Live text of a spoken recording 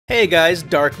Hey guys,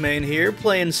 Darkmane here,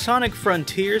 playing Sonic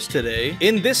Frontiers today.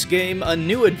 In this game, a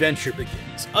new adventure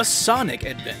begins. A Sonic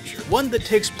adventure. One that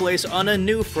takes place on a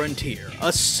new frontier.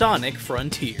 A Sonic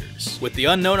Frontiers. With the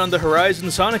unknown on the horizon,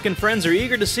 Sonic and friends are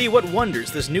eager to see what wonders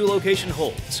this new location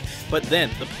holds. But then,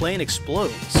 the plane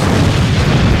explodes.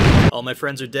 All my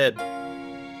friends are dead.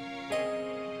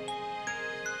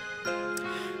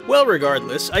 Well,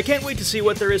 regardless, I can't wait to see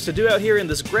what there is to do out here in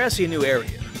this grassy new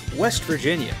area. West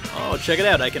Virginia. Oh, check it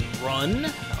out. I can run.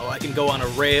 Oh, I can go on a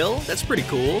rail. That's pretty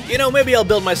cool. You know, maybe I'll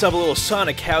build myself a little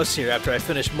Sonic house here after I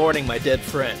finish mourning my dead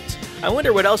friends. I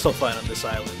wonder what else I'll find on this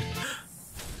island.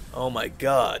 Oh my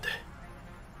god.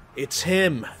 It's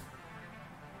him.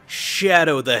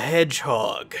 Shadow the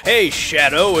Hedgehog. Hey,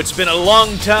 Shadow, it's been a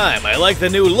long time. I like the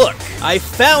new look. I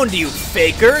found you,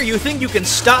 faker. You think you can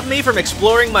stop me from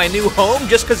exploring my new home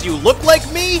just because you look like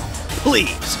me?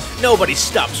 Please, nobody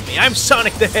stops me. I'm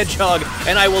Sonic the Hedgehog,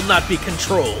 and I will not be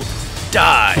controlled.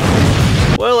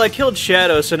 Die. Well, I killed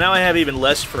Shadow, so now I have even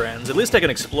less friends. At least I can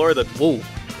explore the... Whoa.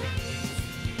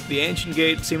 The ancient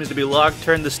gate seems to be locked.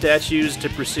 Turn the statues to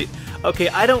proceed... Okay,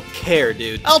 I don't care,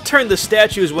 dude. I'll turn the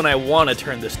statues when I want to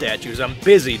turn the statues. I'm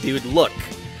busy, dude. Look.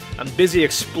 I'm busy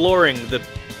exploring the...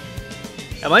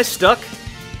 Am I stuck?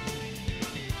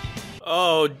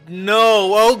 Oh,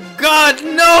 no. Oh, God,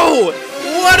 no!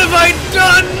 What have I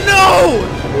done?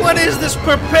 No! What is this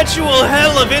perpetual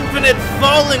hell of infinite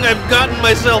falling I've gotten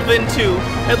myself into?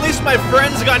 At least my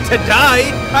friends got to die.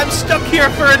 I'm stuck here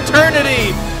for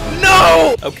eternity.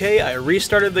 No! Okay, I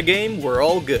restarted the game. We're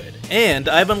all good. And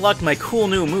I've unlocked my cool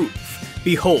new move.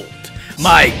 Behold,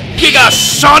 my Giga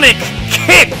Sonic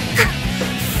Kick!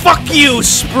 Fuck you,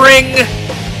 Spring!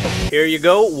 Here you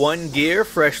go, one gear,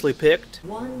 freshly picked.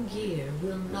 One gear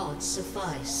will not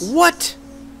suffice. What?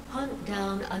 Hunt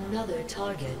down another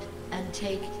target and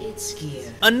take its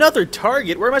gear. Another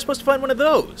target? Where am I supposed to find one of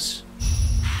those?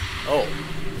 Oh.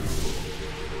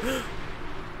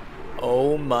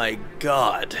 Oh my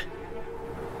god.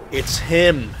 It's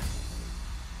him.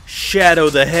 Shadow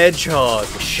the Hedgehog.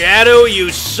 Shadow, you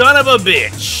son of a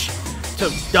bitch! To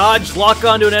dodge, lock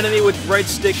onto an enemy with right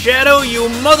stick. Shadow, you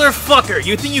motherfucker!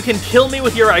 You think you can kill me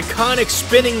with your iconic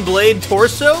spinning blade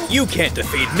torso? You can't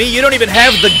defeat me. You don't even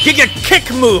have the Giga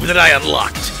Kick move that I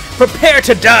unlocked. Prepare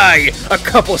to die a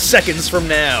couple seconds from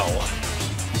now.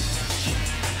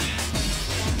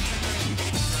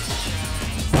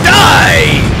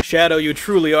 Die! Shadow, you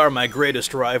truly are my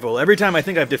greatest rival. Every time I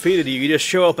think I've defeated you, you just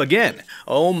show up again.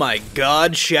 Oh my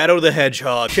god, Shadow the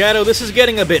Hedgehog. Shadow, this is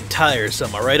getting a bit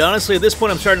tiresome, alright? Honestly, at this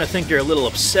point I'm starting to think you're a little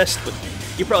obsessed with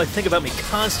me. You probably think about me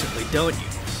constantly, don't you?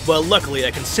 Well, luckily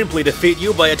I can simply defeat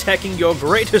you by attacking your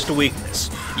greatest weakness,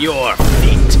 your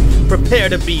feet. Prepare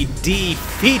to be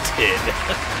defeated.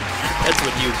 That's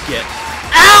what you get.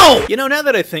 Ow! You know, now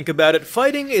that I think about it,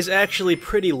 fighting is actually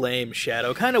pretty lame,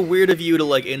 Shadow. Kinda weird of you to,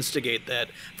 like, instigate that.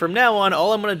 From now on,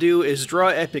 all I'm gonna do is draw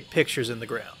epic pictures in the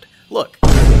ground. Look.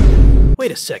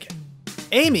 Wait a second.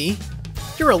 Amy?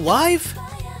 You're alive?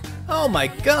 Oh my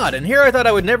god, and here I thought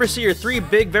I would never see your three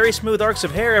big, very smooth arcs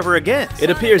of hair ever again. It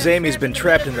appears Amy's been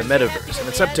trapped in the metaverse, and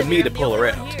it's up to me to pull her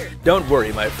out. Don't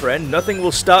worry, my friend. Nothing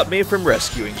will stop me from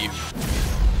rescuing you.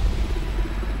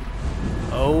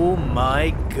 Oh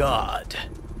my god.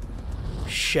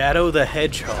 Shadow the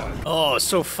Hedgehog. Oh,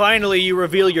 so finally you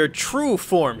reveal your true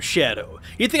form, Shadow.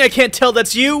 You think I can't tell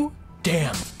that's you?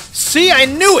 Damn. See, I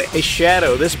knew it! Hey,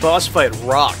 Shadow, this boss fight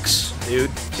rocks,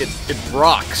 dude. It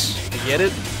rocks. You get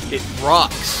it? It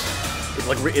rocks.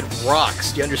 It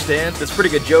rocks. Do you understand? That's a pretty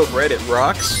good joke, right? It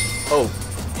rocks? Oh.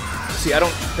 See, I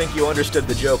don't think you understood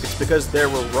the joke. It's because there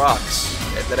were rocks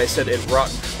that I said it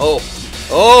rocked. Oh.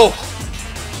 Oh!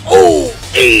 Oh!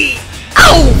 Eee!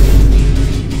 Ow!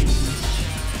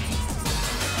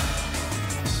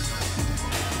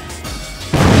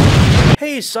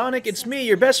 Hey Sonic, it's me,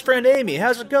 your best friend Amy.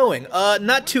 How's it going?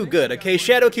 Not too good, okay?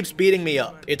 Shadow keeps beating me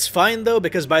up. It's fine though,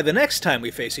 because by the next time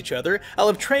we face each other, I'll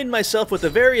have trained myself with the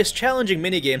various challenging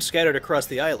minigames scattered across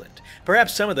the island.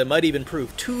 Perhaps some of them might even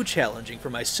prove too challenging for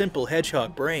my simple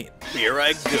hedgehog brain. Here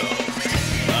I go.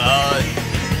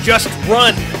 Just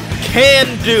run!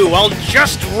 Can do. I'll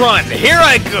just run. Here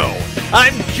I go.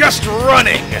 I'm just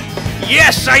running.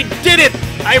 Yes, I did it.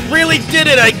 I really did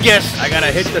it, I guess. I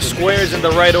gotta hit the squares in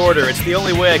the right order. It's the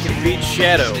only way I can beat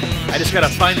Shadow. I just gotta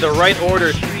find the right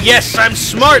order. Yes, I'm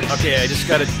smart. Okay, I just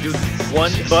gotta do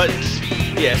one button.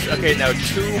 Yes, okay, now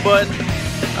 2 button.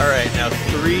 Alright, now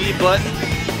 3 button.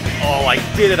 Oh, I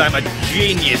did it. I'm a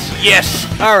genius. Yes.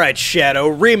 Alright, Shadow,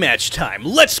 rematch time.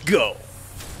 Let's go.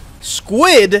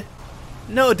 Squid?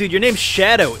 No, dude, your name's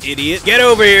Shadow, idiot. Get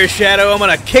over here, Shadow. I'm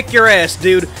gonna kick your ass,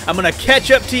 dude. I'm gonna catch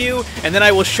up to you, and then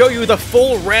I will show you the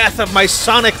full wrath of my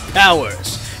sonic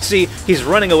powers. See, he's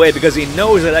running away because he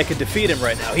knows that I can defeat him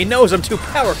right now. He knows I'm too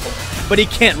powerful, but he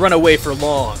can't run away for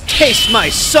long. Taste my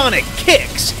sonic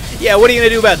kicks! Yeah, what are you gonna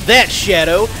do about that,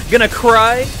 Shadow? Gonna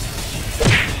cry?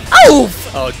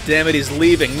 Oof! Oh, damn it, he's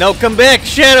leaving. No, come back!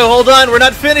 Shadow, hold on, we're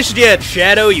not finished yet!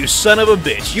 Shadow, you son of a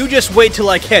bitch. You just wait till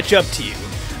I catch up to you.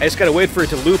 I just gotta wait for it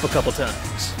to loop a couple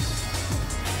times.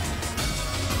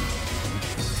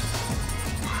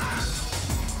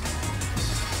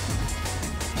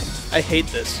 I hate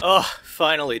this. Ugh,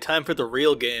 finally, time for the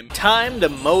real game. Time to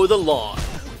mow the lawn.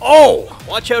 Oh!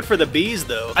 Watch out for the bees,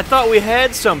 though. I thought we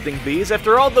had something, bees.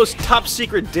 After all those top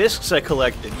secret discs I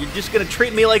collected, you're just gonna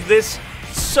treat me like this?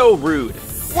 So rude.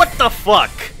 What the fuck?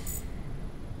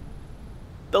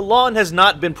 The lawn has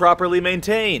not been properly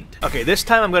maintained. Okay, this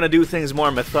time I'm gonna do things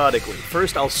more methodically.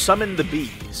 First, I'll summon the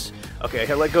bees. Okay, I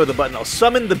gotta let go of the button. I'll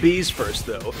summon the bees first,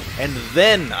 though, and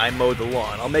then I mow the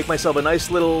lawn. I'll make myself a nice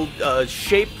little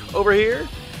shape over here,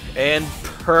 and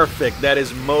perfect, that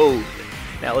is mowed.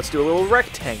 Now let's do a little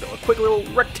rectangle, a quick little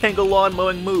rectangle lawn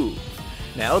mowing move.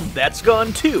 Now that's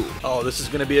gone too. Oh, this is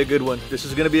gonna be a good one. This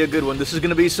is gonna be a good one. This is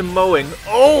gonna be some mowing.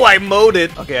 Oh, I mowed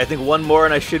it. Okay, I think one more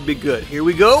and I should be good. Here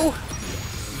we go.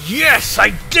 Yes,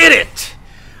 I did it!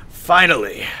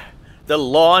 Finally. The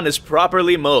lawn is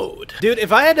properly mowed. Dude,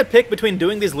 if I had to pick between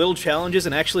doing these little challenges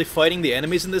and actually fighting the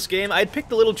enemies in this game, I'd pick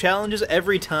the little challenges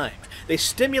every time. They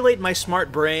stimulate my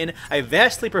smart brain. I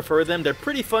vastly prefer them. They're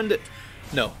pretty fun to...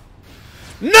 No.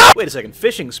 No! Wait a second,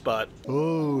 fishing spot.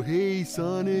 Oh, hey,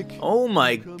 Sonic. Oh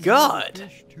my god.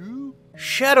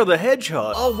 Shadow the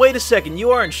Hedgehog. Oh, wait a second,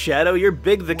 you aren't Shadow, you're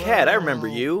Big the Cat. I remember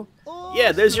you.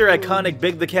 Yeah, there's your iconic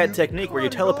Big the Cat technique where you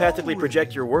telepathically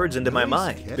project your words into my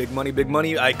mind. Big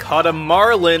money, I caught a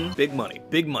marlin. Big money.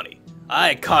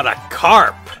 I caught a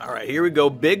carp. All right, here we go,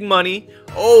 big money.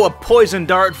 Oh, a poison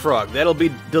dart frog, that'll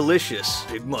be delicious.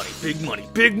 Big money.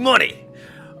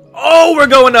 Oh, we're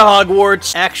going to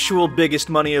Hogwarts. Actual biggest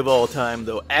money of all time,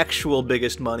 though. Actual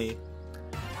biggest money.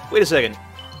 Wait a second.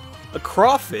 A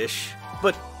crawfish?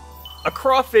 But a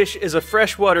crawfish is a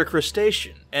freshwater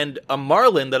crustacean, and a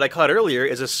marlin that I caught earlier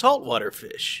is a saltwater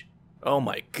fish. Oh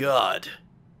my god.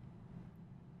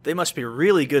 They must be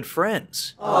really good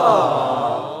friends.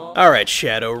 Aww. Alright,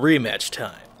 Shadow, rematch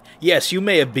time. Yes, you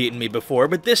may have beaten me before,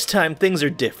 but this time things are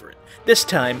different. This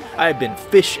time, I've been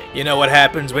fishing. You know what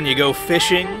happens when you go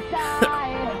fishing?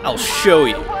 I'll show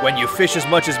you. When you fish as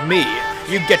much as me,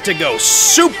 you get to go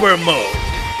super mode.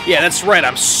 Yeah, that's right,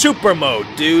 I'm super mode,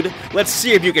 dude. Let's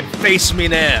see if you can face me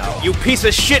now. You piece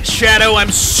of shit, Shadow, I'm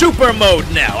super mode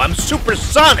now. I'm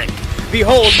supersonic.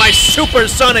 Behold my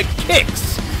supersonic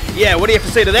kicks. Yeah, what do you have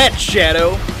to say to that,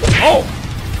 Shadow? Oh!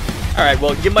 Alright,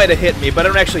 well, you might have hit me, but I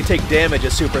don't actually take damage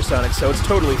as supersonic, so it's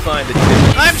totally fine that you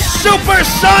didn't. I'm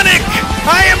supersonic!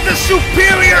 I am the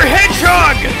superior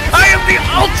hedgehog! I am the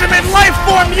ultimate life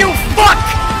form, you fuck!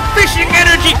 Fishing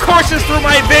energy courses through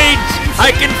my veins!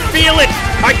 I can feel it!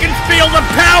 I can feel the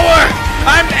power!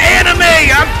 I'm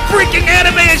anime! I'm freaking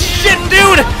anime as shit,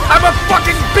 dude! I'm a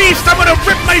fucking beast! I'm gonna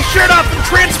rip my shirt off and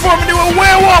transform into a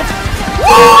werewolf!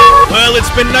 Woo! Well,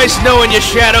 it's been nice knowing you,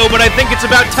 Shadow, but I think it's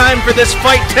about time for this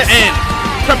fight to end.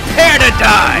 Prepare to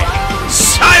die!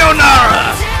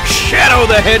 Sayonara! Shadow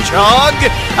the Hedgehog!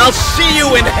 I'll see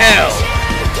you in hell!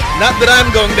 Not that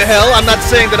I'm going to hell, I'm not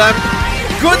saying that I'm...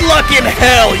 Good luck in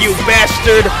hell, you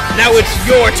bastard! Now it's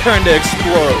your turn to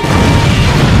explode!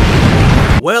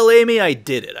 Well, Amy, I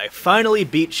did it. I finally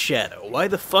beat Shadow. Why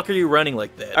the fuck are you running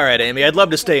like that? Alright, Amy, I'd love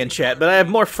to stay in chat, but I have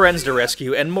more friends to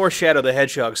rescue and more Shadow the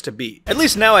Hedgehogs to beat. At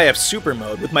least now I have super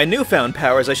mode. With my newfound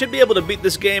powers, I should be able to beat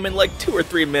this game in like 2 or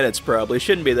 3 minutes, probably.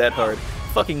 Shouldn't be that hard.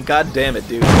 Fucking goddamn it,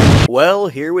 dude. Well,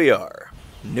 here we are.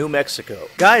 New Mexico.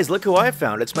 Guys, look who I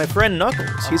found. It's my friend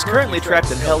Knuckles. He's currently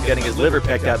trapped in hell getting his liver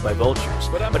pecked out by vultures,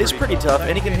 but he's pretty tough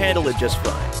and he can handle it just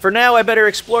fine. For now, I better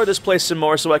explore this place some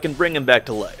more so I can bring him back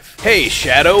to life. Hey,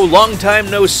 Shadow, long time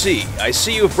no see. I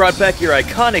see you've brought back your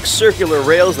iconic circular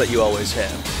rails that you always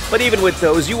have. But even with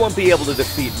those, you won't be able to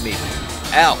defeat me.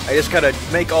 Ow, I just gotta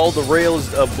make all the rails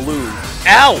blue.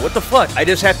 Ow, what the fuck? I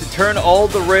just have to turn all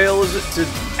the rails to...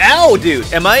 Ow,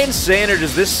 dude! Am I insane or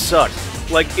does this suck?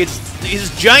 Like, it's...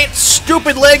 His giant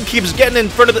stupid leg keeps getting in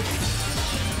front of the...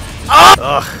 Oh!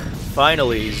 Ugh,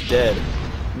 finally he's dead.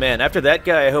 Man, after that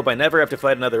guy, I hope I never have to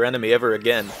fight another enemy ever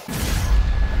again.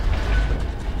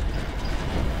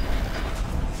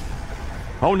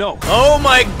 Oh no. Oh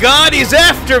my god, he's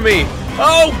after me!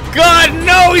 Oh god,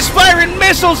 no! He's firing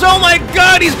missiles! Oh my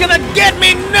god, he's gonna get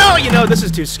me! No! You know, this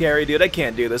is too scary, dude. I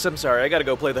can't do this. I'm sorry. I gotta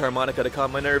go play the harmonica to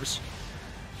calm my nerves.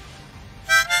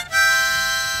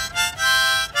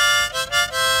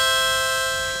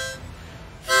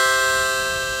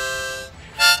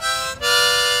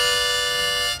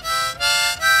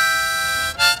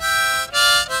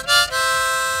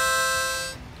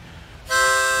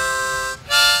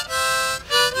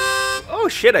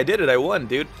 shit, I did it. I won,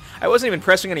 dude. I wasn't even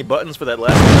pressing any buttons for that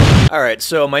last one. Alright,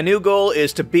 so my new goal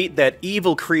is to beat that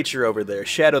evil creature over there,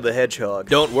 Shadow the Hedgehog.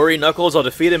 Don't worry, Knuckles, I'll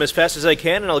defeat him as fast as I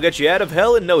can, and I'll get you out of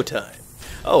hell in no time.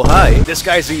 Oh, hi. This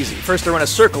guy's easy. First I run a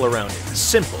circle around him.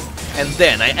 Simple. And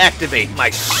then I activate my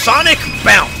Sonic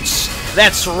Bounce!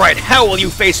 That's right, how will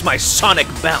you face my Sonic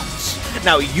Bounce?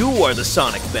 Now you are the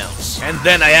Sonic Bounce. And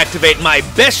then I activate my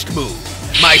best move,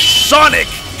 my Sonic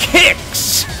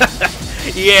Kicks!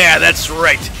 Yeah, that's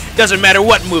right. Doesn't matter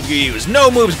what move you use.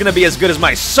 No move's gonna be as good as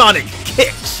my Sonic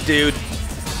Kicks, dude.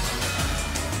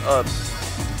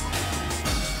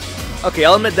 Okay,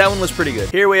 I'll admit that one was pretty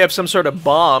good. Here we have some sort of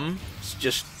bomb. It's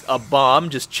just a bomb,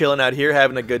 just chilling out here,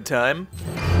 having a good time.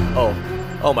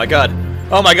 Oh my god.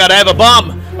 Oh my god, I have a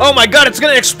bomb! Oh my god, it's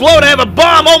gonna explode! I have a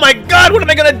bomb! Oh my god, what am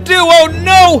I gonna do? Oh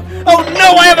no! Oh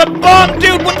no, I have a bomb,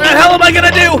 dude! What the hell am I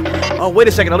gonna do? Oh, wait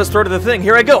a second, I'll just throw it to the thing.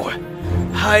 Here I go.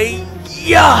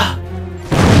 Hi-ya!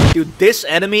 Dude, this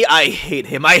enemy, I hate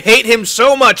him. I hate him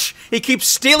so much! He keeps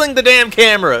stealing the damn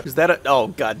camera! Is that a— oh,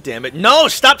 god damn it. No,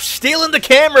 stop stealing the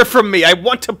camera from me! I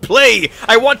want to play!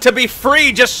 I want to be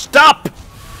free! Just stop!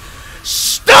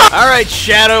 Stop! Alright,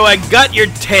 Shadow, I got your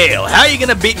tail. How are you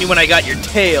gonna beat me when I got your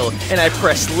tail and I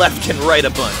press left and right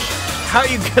a bunch? How are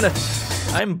you gonna—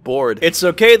 I'm bored. It's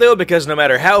okay though, because no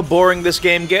matter how boring this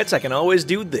game gets, I can always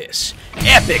do this.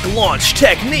 Epic launch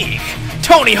technique!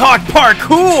 Tony Hawk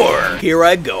parkour! Here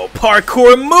I go,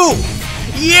 parkour move!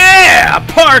 Yeah!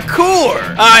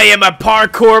 Parkour! I am a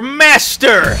parkour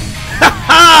master! Ha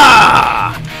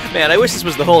ha! Man, I wish this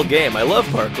was the whole game. I love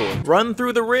parkour. Run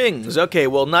through the rings. Okay,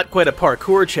 well, not quite a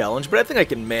parkour challenge, but I think I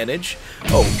can manage.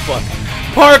 Oh, fuck.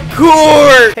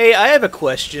 Parkour! Hey, I have a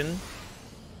question.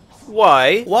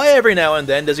 Why? Why every now and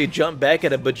then does he jump back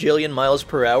at a bajillion miles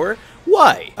per hour?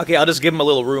 Why? Okay, I'll just give him a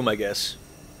little room, I guess.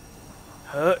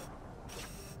 Huh?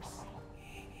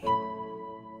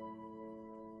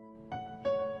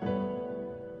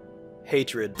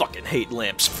 Hatred. Fucking hate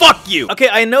lamps. Fuck you! Okay,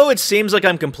 I know it seems like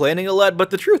I'm complaining a lot, but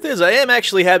the truth is I am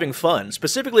actually having fun,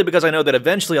 specifically because I know that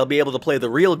eventually I'll be able to play the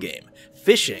real game.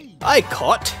 Fishing. I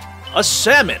caught a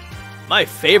salmon. My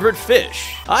favorite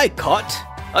fish. I caught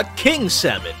a king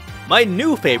salmon. My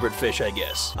new favorite fish, I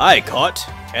guess. I caught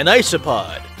an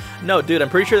isopod. No, dude, I'm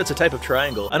pretty sure that's a type of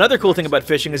triangle. Another cool thing about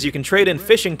fishing is you can trade in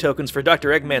fishing tokens for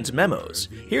Dr. Eggman's memos.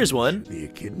 Here's one. The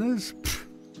echidnas?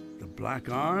 The black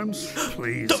arms?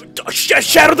 Please.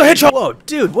 Shadow the Hedgehog! Whoa,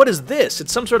 dude, what is this?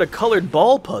 It's some sort of colored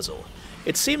ball puzzle.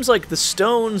 It seems like the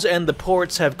stones and the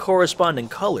ports have corresponding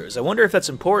colors. I wonder if that's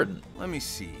important. Let me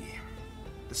see.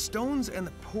 The stones and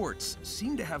the ports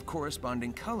seem to have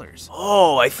corresponding colors.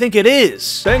 Oh, I think it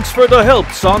is. Thanks for the help,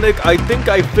 Sonic. I think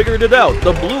I figured it out.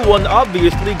 The blue one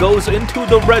obviously goes into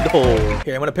the red hole.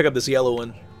 Here, I'm gonna pick up this yellow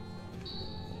one.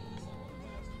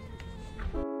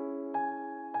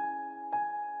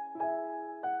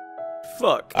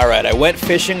 Fuck. Alright, I went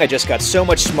fishing. I just got so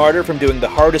much smarter from doing the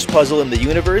hardest puzzle in the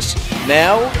universe.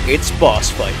 Now, it's boss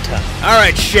fight time.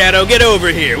 Alright, Shadow, get over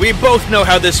here. We both know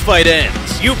how this fight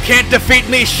ends. You can't defeat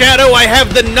me, Shadow. I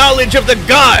have the knowledge of the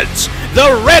gods.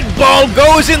 The red ball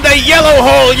goes in the yellow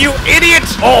hole, you idiot!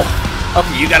 Oh,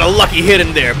 okay, you got a lucky hit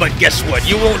in there, but guess what?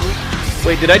 You won't...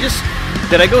 Wait, did I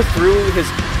go through his...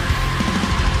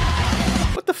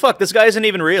 What the fuck? This guy isn't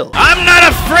even real. I'm not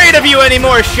afraid of you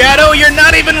anymore, Shadow! You're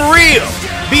not even real!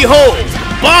 Behold,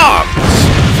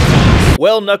 bombs!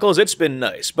 Well, Knuckles, it's been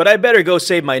nice, but I better go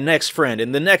save my next friend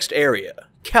in the next area.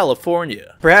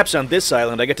 California. Perhaps on this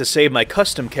island I get to save my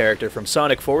custom character from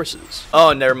Sonic Forces.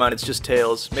 Oh, never mind, it's just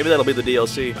Tails. Maybe that'll be the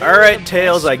DLC. Alright,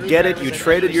 Tails, I get it. You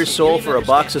traded your soul for a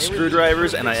box of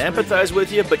screwdrivers, and I empathize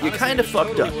with you, but you kinda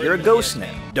fucked up. You're a ghost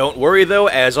now. Don't worry though,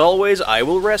 as always, I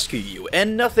will rescue you,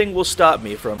 and nothing will stop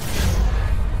me from...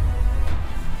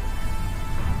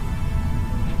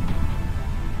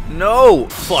 No!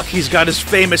 Fuck, he's got his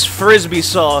famous Frisbee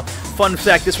saw. Fun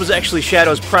fact, this was actually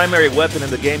Shadow's primary weapon in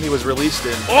the game he was released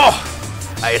in.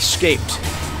 Oh! I escaped.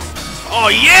 Oh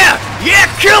yeah! Yeah,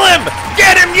 kill him!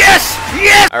 Get him, yes!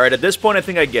 Yes! Alright, at this point I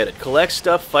think I get it. Collect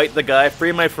stuff, fight the guy,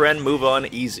 free my friend, move on,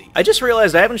 easy. I just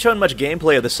realized I haven't shown much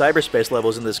gameplay of the cyberspace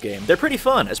levels in this game. They're pretty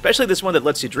fun, especially this one that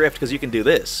lets you drift because you can do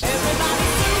this.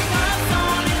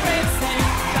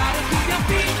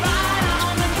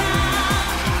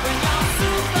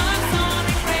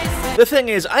 The thing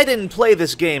is, I didn't play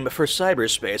this game for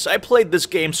cyberspace. I played this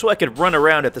game so I could run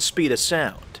around at the speed of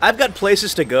sound. I've got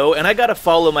places to go, and I gotta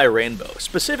follow my rainbow,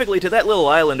 specifically to that little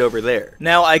island over there.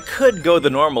 Now, I could go the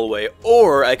normal way,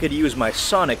 or I could use my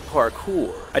Sonic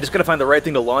parkour. I just gotta find the right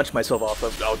thing to launch myself off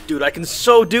of. Oh, dude, I can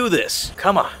so do this!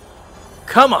 Come on.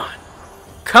 Come on!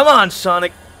 Come on,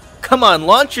 Sonic! Come on,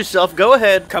 launch yourself. Go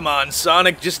ahead. Come on,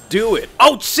 Sonic, just do it.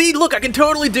 Oh, see, look, I can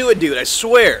totally do it, dude. I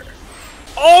swear.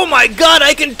 Oh my god,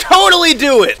 I can totally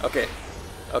do it! Okay.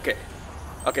 Okay.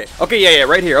 Okay. Okay, yeah,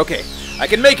 right here. Okay. I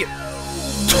can make it.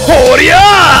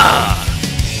 Toria!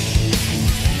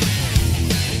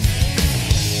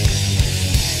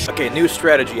 Okay, new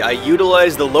strategy. I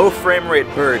utilize the low frame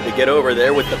rate bird to get over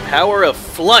there with the power of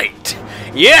flight.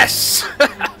 Yes!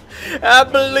 I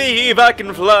believe I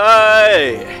can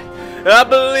fly. I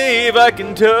believe I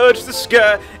can touch the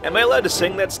sky. Am I allowed to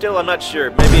sing that still? I'm not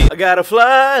sure. Maybe. I gotta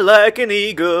fly like an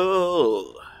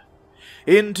eagle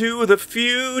into the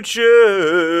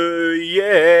future,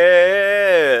 yeah.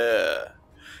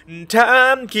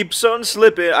 Time keeps on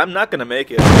slipping. I'm not gonna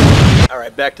make it.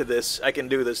 Alright, back to this. I can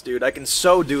do this, dude. I can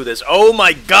so do this. Oh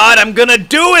my god, I'm gonna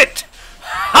do it!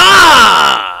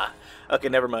 Ha! Okay,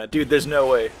 never mind. Dude, there's no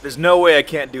way. There's no way I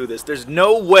can't do this. There's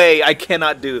no way I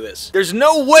cannot do this. There's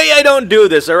no way I don't do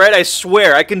this, alright? I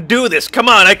swear, I can do this. Come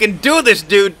on, I can do this,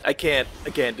 dude! I can't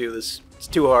do this. It's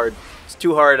too hard. It's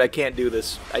too hard, I can't do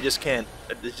this. I just can't.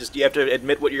 It's just, you have to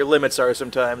admit what your limits are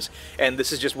sometimes, and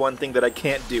this is just one thing that I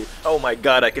can't do. Oh my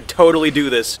god, I can totally do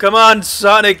this. Come on,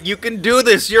 Sonic, you can do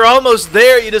this! You're almost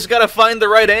there, you just gotta find the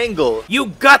right angle. You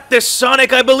got this,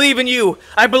 Sonic! I believe in you!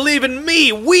 I believe in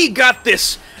me! We got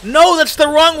this! No, that's the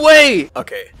wrong way!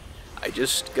 Okay, I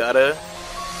just gotta...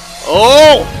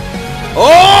 Oh!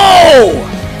 Oh!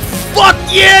 Fuck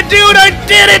yeah, dude, I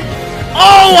did it!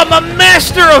 Oh, I'm a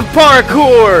master of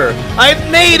parkour! I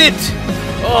made it!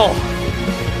 Oh.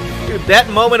 Dude, that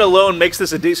moment alone makes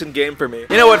this a decent game for me.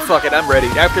 You know what, fuck it, I'm ready.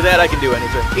 After that, I can do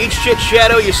anything. Eat shit,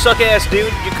 Shadow, you suck-ass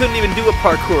dude. You couldn't even do a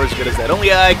parkour as good as that.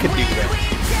 Only I could do that.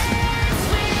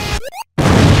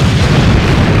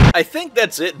 I think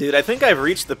that's it, dude. I think I've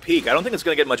reached the peak. I don't think it's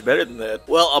gonna get much better than that.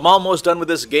 Well, I'm almost done with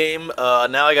this game.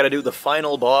 Now I gotta do the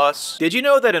final boss. Did you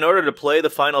know that in order to play the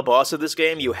final boss of this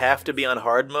game, you have to be on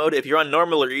hard mode? If you're on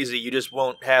normal or easy, you just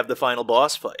won't have the final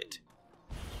boss fight.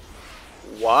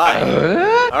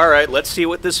 Why? Alright, let's see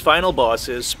what this final boss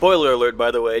is. Spoiler alert,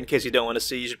 by the way, in case you don't want to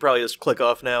see. You should probably just click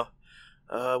off now.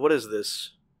 What is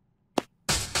this?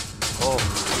 Oh.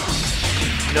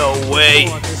 No way.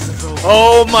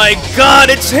 Oh my god,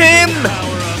 it's him!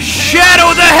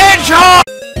 Shadow the Hedgehog!